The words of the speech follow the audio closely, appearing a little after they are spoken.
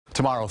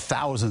Tomorrow,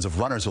 thousands of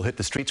runners will hit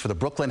the streets for the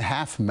Brooklyn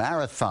Half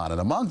Marathon,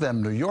 and among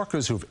them, New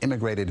Yorkers who've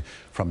immigrated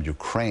from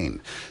Ukraine.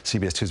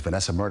 CBS 2's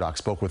Vanessa Murdock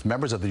spoke with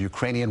members of the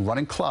Ukrainian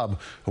Running Club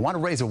who want to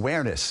raise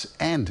awareness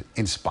and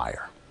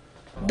inspire.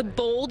 The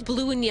bold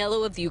blue and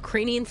yellow of the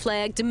Ukrainian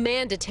flag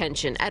demand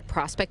attention at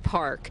Prospect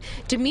Park.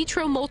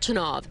 Dmytro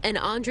Molchanov and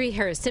Andriy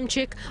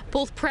Herasimchik,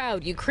 both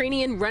proud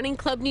Ukrainian Running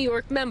Club New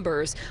York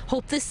members,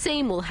 hope the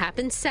same will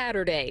happen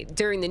Saturday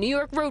during the New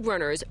York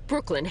Roadrunners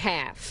Brooklyn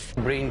Half.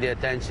 Bring the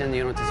attention,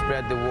 to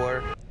spread the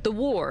war. The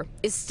war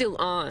is still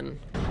on.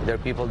 There are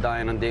people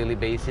dying on a daily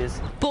basis.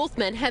 Both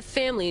men have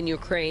family in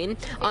Ukraine.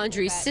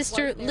 Andriy's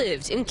sister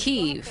lived in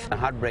Kyiv.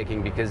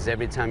 Heartbreaking because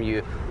every time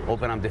you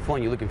open up the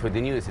phone, you're looking for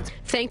the news.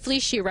 Thankfully,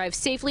 she arrived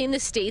safely in the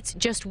States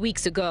just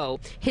weeks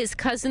ago. His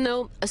cousin,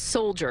 though, a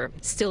soldier,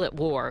 still at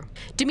war.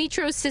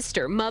 Dmytro's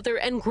sister, mother,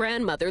 and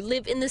grandmother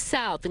live in the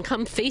South and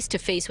come face to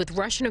face with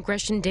Russian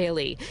aggression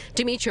daily.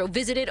 Dmytro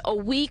visited a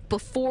week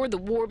before the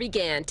war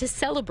began to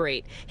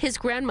celebrate his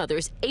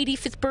grandmother's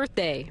 85th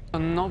birthday.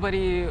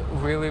 Nobody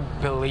really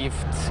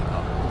believed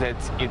that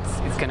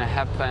it's gonna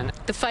happen.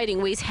 The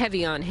fighting weighs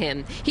heavy on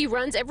him. He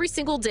runs every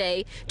single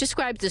day,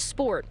 describes the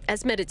sport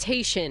as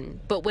meditation.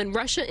 But when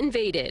Russia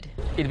invaded,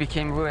 it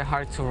became really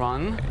hard to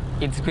run.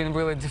 It's been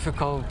really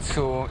difficult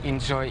to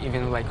enjoy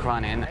even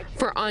running.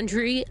 For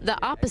Andriy, the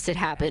opposite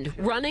happened.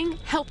 Running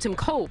helped him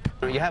cope.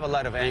 You have a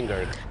lot of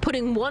anger.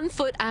 Putting one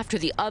foot after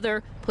the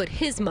other put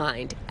his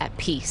mind at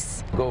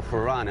peace. Go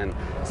for a run, and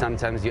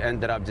sometimes you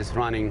ended up just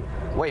running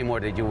way more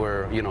than you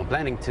were,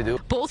 planning to do.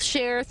 Both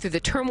share through the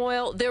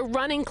turmoil. Their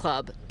running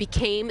club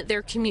became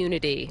their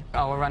community.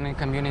 Our running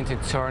community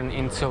turned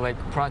into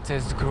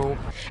protest group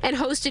and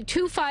hosted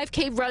 2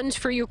 5K runs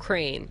for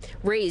Ukraine,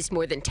 raised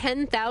more than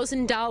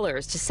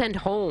 $10,000 to send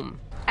home.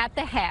 At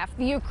the half,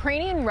 the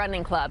Ukrainian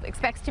Running Club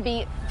expects to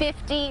be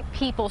 50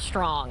 people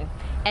strong,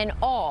 and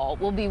all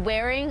will be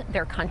wearing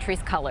their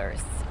country's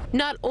colors.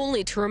 Not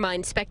only to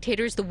remind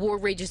spectators the war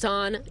rages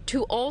on,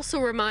 to also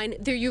remind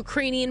their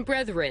Ukrainian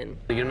brethren.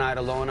 You're not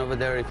alone over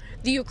there.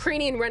 The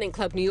Ukrainian Running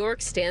Club New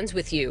York stands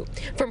with you.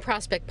 From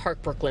Prospect Park,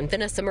 Brooklyn,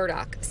 Vanessa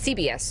Murdock,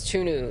 CBS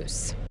 2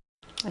 News.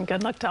 And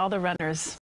good luck to all the runners.